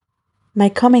My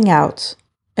Coming Out,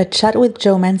 A Chat with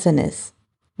Joe Manzanis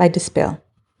by Dispel.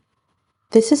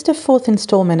 This is the fourth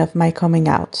installment of My Coming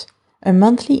Out, a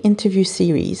monthly interview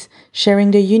series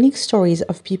sharing the unique stories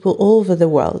of people all over the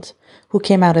world who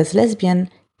came out as lesbian,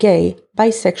 gay,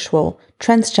 bisexual,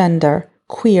 transgender,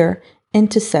 queer,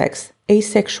 intersex,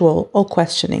 asexual, or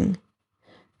questioning.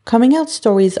 Coming out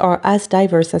stories are as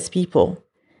diverse as people.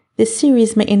 This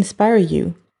series may inspire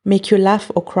you, make you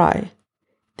laugh or cry.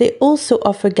 They also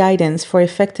offer guidance for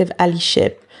effective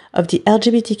allyship of the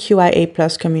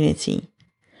LGBTQIA+ community.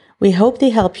 We hope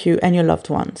they help you and your loved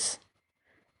ones.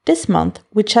 This month,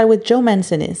 we chat with Joe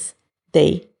Manzanis,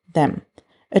 they, them,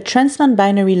 a trans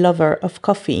non-binary lover of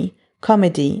coffee,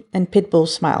 comedy, and pitbull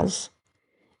smiles.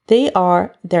 They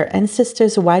are their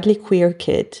ancestors' widely queer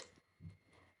kid.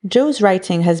 Joe's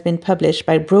writing has been published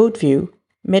by Broadview,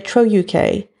 Metro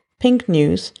UK, Pink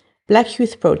News, Black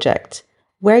Youth Project,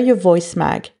 Wear Your Voice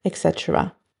Mag,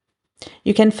 etc.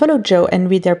 You can follow Joe and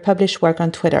read their published work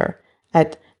on Twitter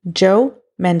at Joe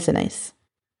Manzanis.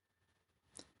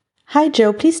 Hi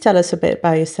Joe, please tell us a bit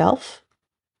about yourself.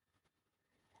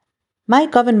 My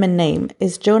government name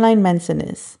is Joeline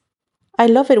Manzanis. I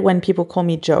love it when people call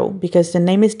me Joe because the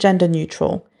name is gender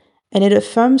neutral and it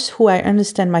affirms who I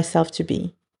understand myself to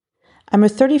be. I'm a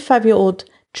 35-year-old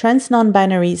trans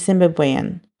non-binary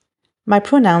Zimbabwean. My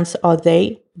pronouns are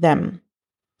they, them.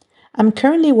 I'm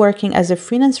currently working as a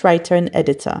freelance writer and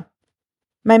editor.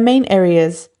 My main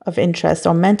areas of interest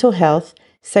are mental health,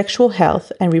 sexual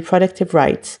health and reproductive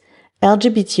rights,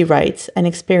 LGBT rights and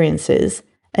experiences,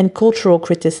 and cultural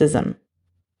criticism.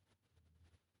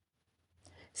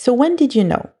 So when did you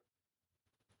know?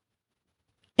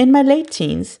 In my late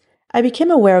teens, I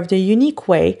became aware of the unique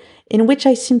way in which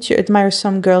I seemed to admire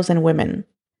some girls and women.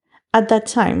 At that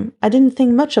time, I didn't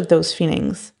think much of those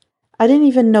feelings. I didn't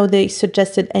even know they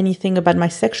suggested anything about my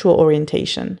sexual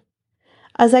orientation.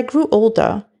 As I grew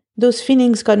older, those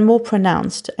feelings got more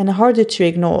pronounced and harder to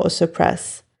ignore or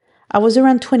suppress. I was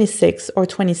around 26 or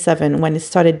 27 when it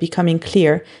started becoming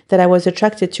clear that I was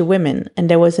attracted to women and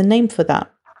there was a name for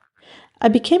that. I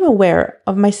became aware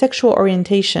of my sexual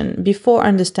orientation before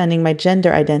understanding my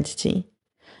gender identity.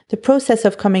 The process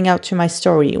of coming out to my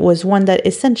story was one that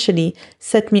essentially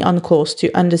set me on course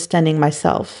to understanding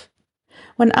myself.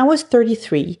 When I was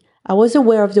 33, I was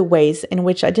aware of the ways in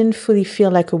which I didn't fully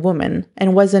feel like a woman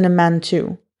and wasn't a man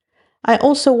too. I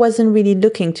also wasn't really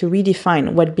looking to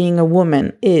redefine what being a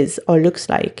woman is or looks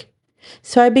like.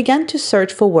 So I began to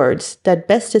search for words that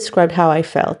best described how I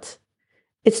felt.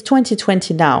 It's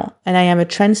 2020 now, and I am a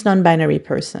trans non-binary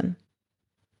person.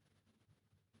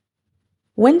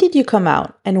 When did you come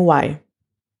out and why?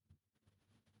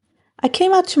 I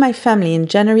came out to my family in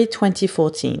January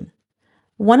 2014.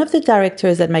 One of the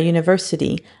directors at my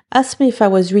university asked me if I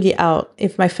was really out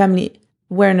if my family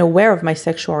weren't aware of my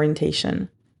sexual orientation.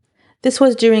 This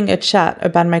was during a chat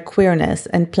about my queerness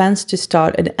and plans to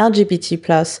start an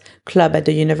LGBT+ club at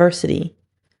the university.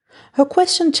 Her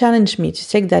question challenged me to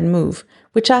take that move,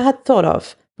 which I had thought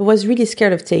of, but was really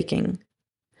scared of taking.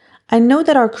 I know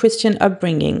that our Christian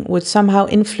upbringing would somehow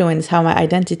influence how my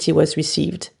identity was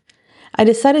received. I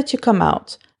decided to come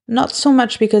out, not so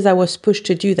much because I was pushed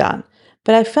to do that,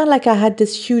 but I felt like I had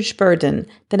this huge burden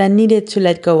that I needed to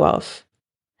let go of.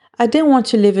 I didn't want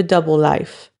to live a double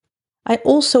life. I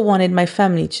also wanted my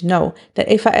family to know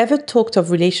that if I ever talked of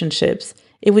relationships,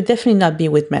 it would definitely not be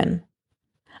with men.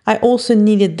 I also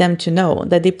needed them to know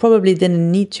that they probably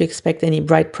didn't need to expect any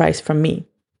bride price from me.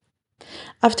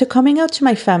 After coming out to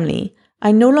my family,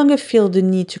 I no longer feel the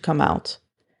need to come out.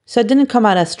 So I didn't come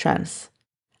out as trans.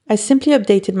 I simply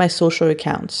updated my social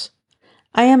accounts.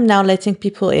 I am now letting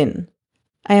people in.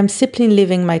 I am simply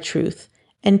living my truth,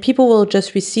 and people will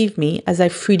just receive me as I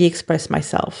freely express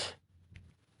myself.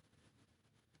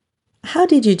 How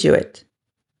did you do it?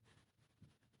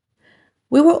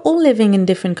 We were all living in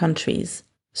different countries,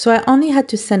 so I only had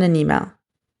to send an email.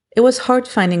 It was hard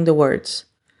finding the words.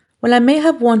 While I may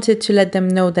have wanted to let them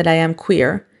know that I am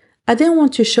queer, I didn't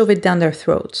want to shove it down their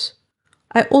throats.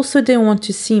 I also didn't want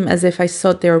to seem as if I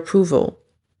sought their approval.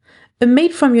 A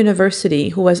mate from university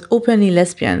who was openly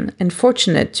lesbian and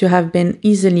fortunate to have been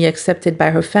easily accepted by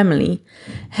her family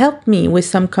helped me with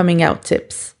some coming out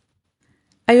tips.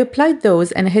 I applied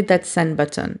those and hit that send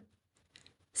button.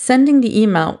 Sending the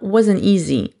email wasn't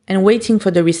easy, and waiting for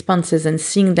the responses and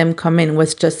seeing them come in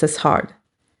was just as hard.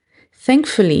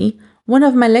 Thankfully, one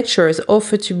of my lecturers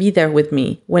offered to be there with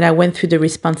me when I went through the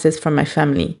responses from my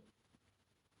family.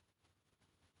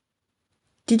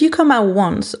 Did you come out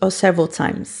once or several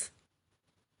times?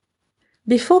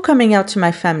 Before coming out to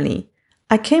my family,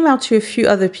 I came out to a few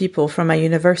other people from my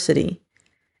university.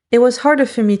 It was harder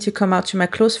for me to come out to my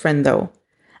close friend though.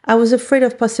 I was afraid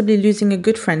of possibly losing a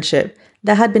good friendship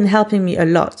that had been helping me a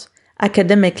lot,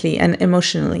 academically and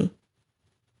emotionally.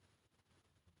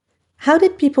 How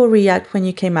did people react when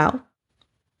you came out?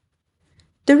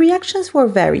 The reactions were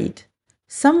varied.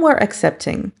 Some were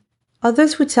accepting.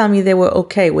 Others would tell me they were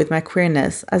okay with my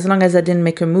queerness as long as I didn't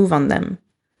make a move on them.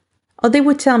 Or they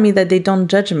would tell me that they don't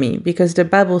judge me because the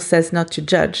Bible says not to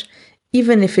judge,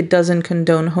 even if it doesn't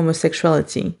condone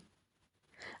homosexuality.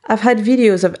 I've had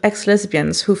videos of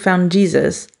ex-lesbians who found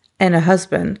Jesus and a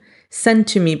husband sent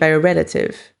to me by a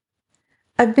relative.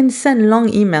 I've been sent long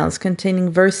emails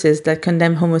containing verses that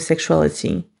condemn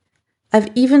homosexuality. I've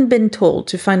even been told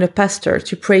to find a pastor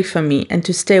to pray for me and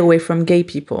to stay away from gay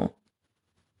people.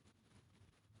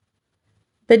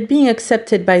 But being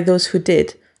accepted by those who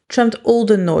did trumped all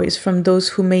the noise from those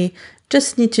who may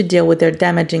just need to deal with their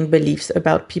damaging beliefs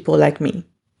about people like me.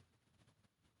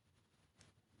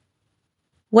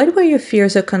 What were your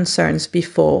fears or concerns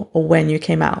before or when you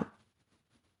came out?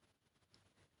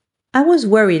 I was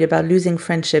worried about losing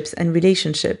friendships and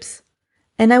relationships.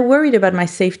 And I worried about my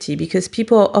safety because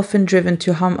people are often driven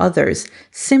to harm others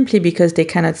simply because they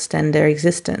cannot stand their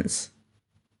existence.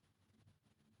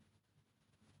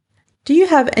 Do you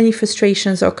have any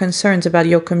frustrations or concerns about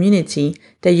your community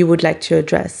that you would like to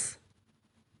address?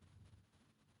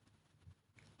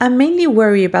 I mainly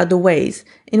worry about the ways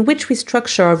in which we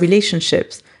structure our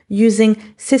relationships using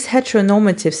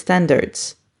cis-heteronormative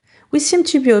standards. We seem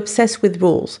to be obsessed with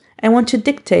rules and want to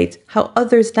dictate how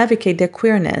others navigate their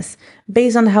queerness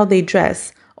based on how they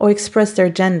dress or express their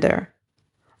gender.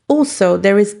 Also,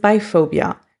 there is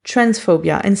biphobia,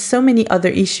 transphobia, and so many other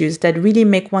issues that really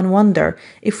make one wonder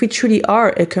if we truly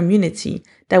are a community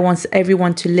that wants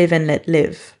everyone to live and let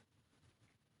live.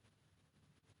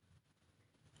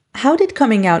 How did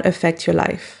coming out affect your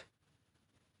life?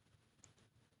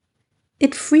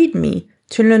 It freed me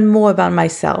to learn more about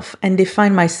myself and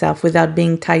define myself without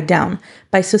being tied down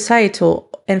by societal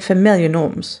and familiar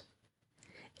norms.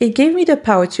 It gave me the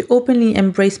power to openly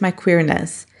embrace my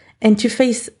queerness and to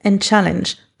face and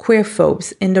challenge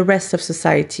queerphobes in the rest of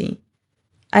society.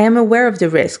 I am aware of the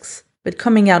risks, but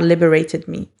coming out liberated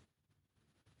me.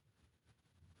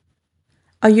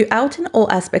 Are you out in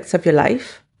all aspects of your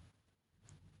life?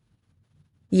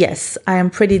 Yes, I am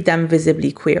pretty damn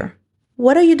visibly queer.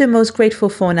 What are you the most grateful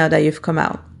for now that you've come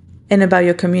out? And about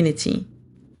your community?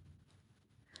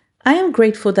 I am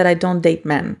grateful that I don't date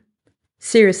men.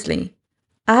 Seriously,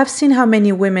 I have seen how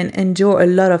many women endure a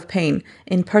lot of pain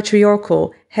in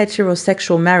patriarchal,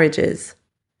 heterosexual marriages.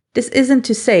 This isn't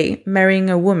to say marrying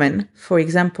a woman, for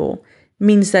example,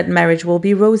 means that marriage will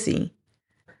be rosy.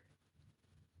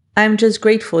 I'm just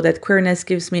grateful that queerness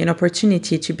gives me an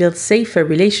opportunity to build safer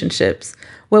relationships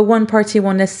where one party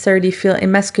won't necessarily feel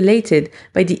emasculated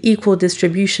by the equal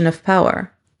distribution of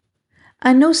power.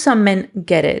 I know some men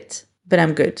get it, but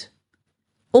I'm good.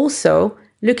 Also,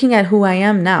 looking at who I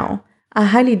am now, I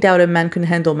highly doubt a man can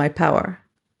handle my power.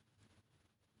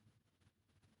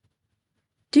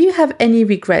 Do you have any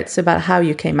regrets about how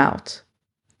you came out?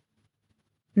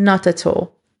 Not at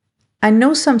all. I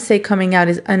know some say coming out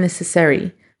is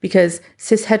unnecessary because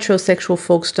cis-heterosexual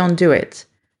folks don't do it,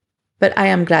 but I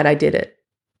am glad I did it.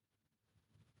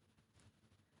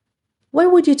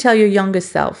 What would you tell your younger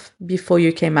self before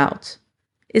you came out?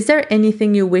 Is there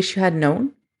anything you wish you had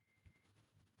known?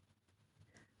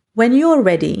 When you're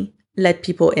ready, let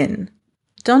people in.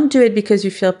 Don't do it because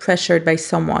you feel pressured by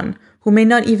someone who may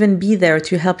not even be there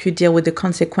to help you deal with the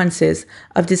consequences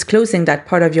of disclosing that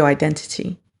part of your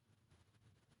identity.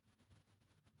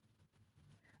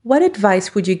 What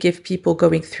advice would you give people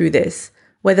going through this,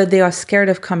 whether they are scared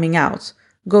of coming out,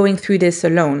 going through this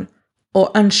alone,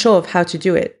 or unsure of how to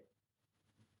do it?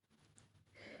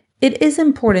 It is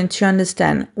important to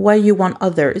understand why you want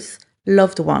others,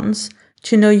 loved ones,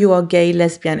 to know you are gay,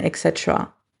 lesbian,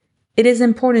 etc. It is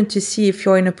important to see if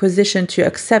you're in a position to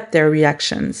accept their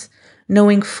reactions,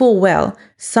 knowing full well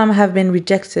some have been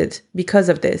rejected because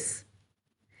of this.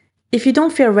 If you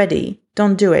don't feel ready,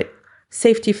 don't do it.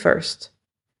 Safety first.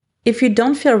 If you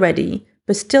don't feel ready,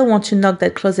 but still want to knock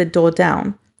that closet door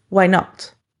down, why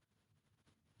not?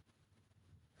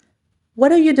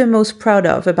 What are you the most proud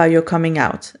of about your coming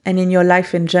out and in your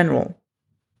life in general?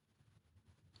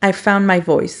 I found my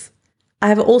voice. I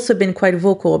have also been quite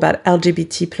vocal about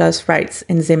LGBT+ rights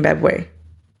in Zimbabwe.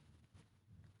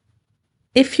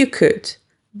 If you could,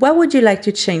 what would you like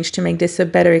to change to make this a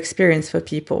better experience for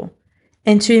people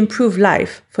and to improve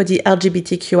life for the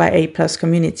LGBTQIA+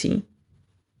 community?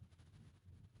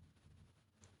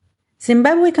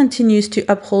 Zimbabwe continues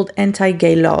to uphold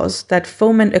anti-gay laws that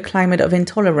foment a climate of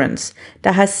intolerance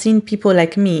that has seen people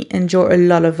like me endure a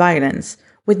lot of violence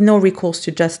with no recourse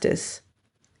to justice.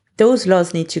 Those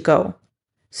laws need to go.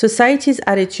 Society's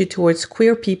attitude towards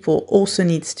queer people also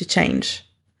needs to change.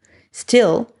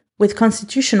 Still, with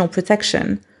constitutional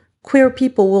protection, queer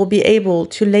people will be able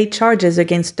to lay charges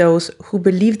against those who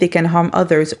believe they can harm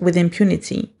others with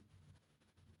impunity.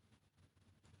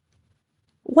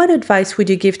 What advice would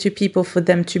you give to people for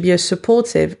them to be a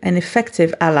supportive and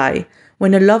effective ally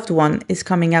when a loved one is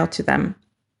coming out to them?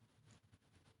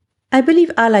 I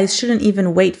believe allies shouldn't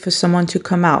even wait for someone to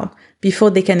come out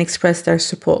before they can express their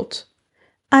support.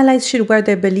 Allies should wear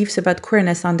their beliefs about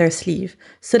queerness on their sleeve,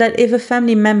 so that if a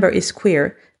family member is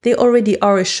queer, they already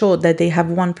are assured that they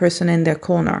have one person in their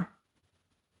corner.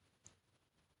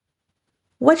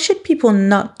 What should people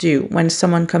not do when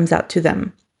someone comes out to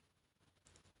them?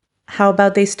 How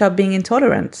about they stop being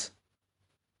intolerant?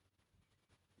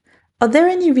 Are there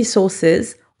any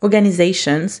resources,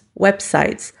 organizations,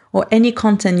 websites, or any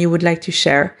content you would like to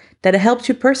share that helped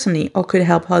you personally or could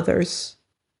help others?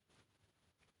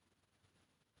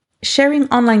 Sharing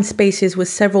online spaces with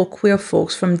several queer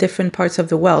folks from different parts of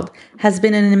the world has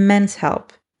been an immense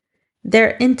help.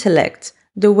 Their intellect,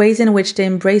 the ways in which they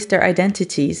embrace their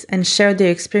identities and share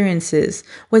their experiences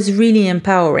was really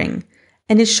empowering,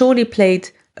 and it surely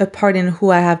played a part in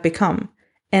who I have become,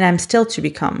 and I'm still to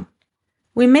become.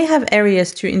 We may have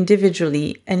areas to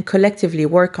individually and collectively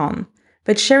work on,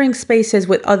 but sharing spaces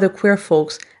with other queer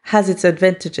folks has its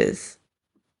advantages.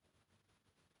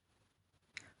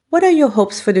 What are your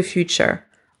hopes for the future,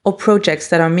 or projects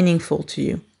that are meaningful to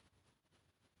you?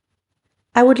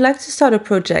 I would like to start a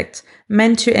project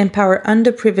meant to empower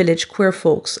underprivileged queer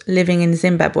folks living in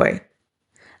Zimbabwe.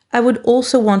 I would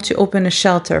also want to open a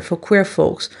shelter for queer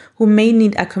folks who may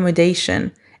need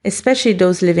accommodation, especially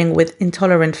those living with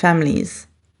intolerant families.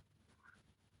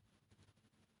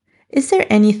 Is there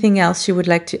anything else you would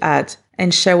like to add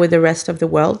and share with the rest of the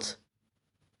world?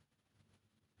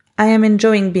 I am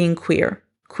enjoying being queer,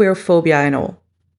 queer phobia and all.